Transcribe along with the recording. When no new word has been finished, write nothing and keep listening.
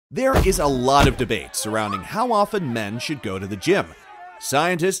There is a lot of debate surrounding how often men should go to the gym.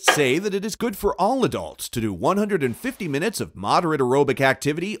 Scientists say that it is good for all adults to do 150 minutes of moderate aerobic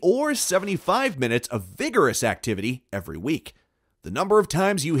activity or 75 minutes of vigorous activity every week. The number of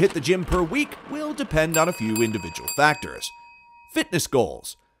times you hit the gym per week will depend on a few individual factors. Fitness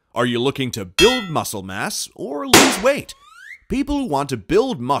goals. Are you looking to build muscle mass or lose weight? People who want to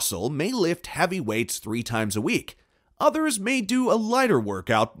build muscle may lift heavy weights 3 times a week. Others may do a lighter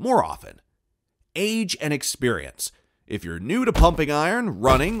workout more often. Age and experience. If you're new to pumping iron,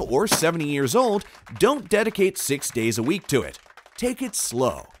 running, or 70 years old, don't dedicate 6 days a week to it. Take it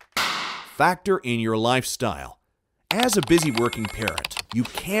slow. Factor in your lifestyle. As a busy working parent, you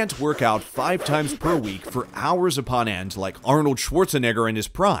can't work out 5 times per week for hours upon end like Arnold Schwarzenegger in his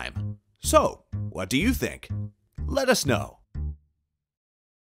prime. So, what do you think? Let us know.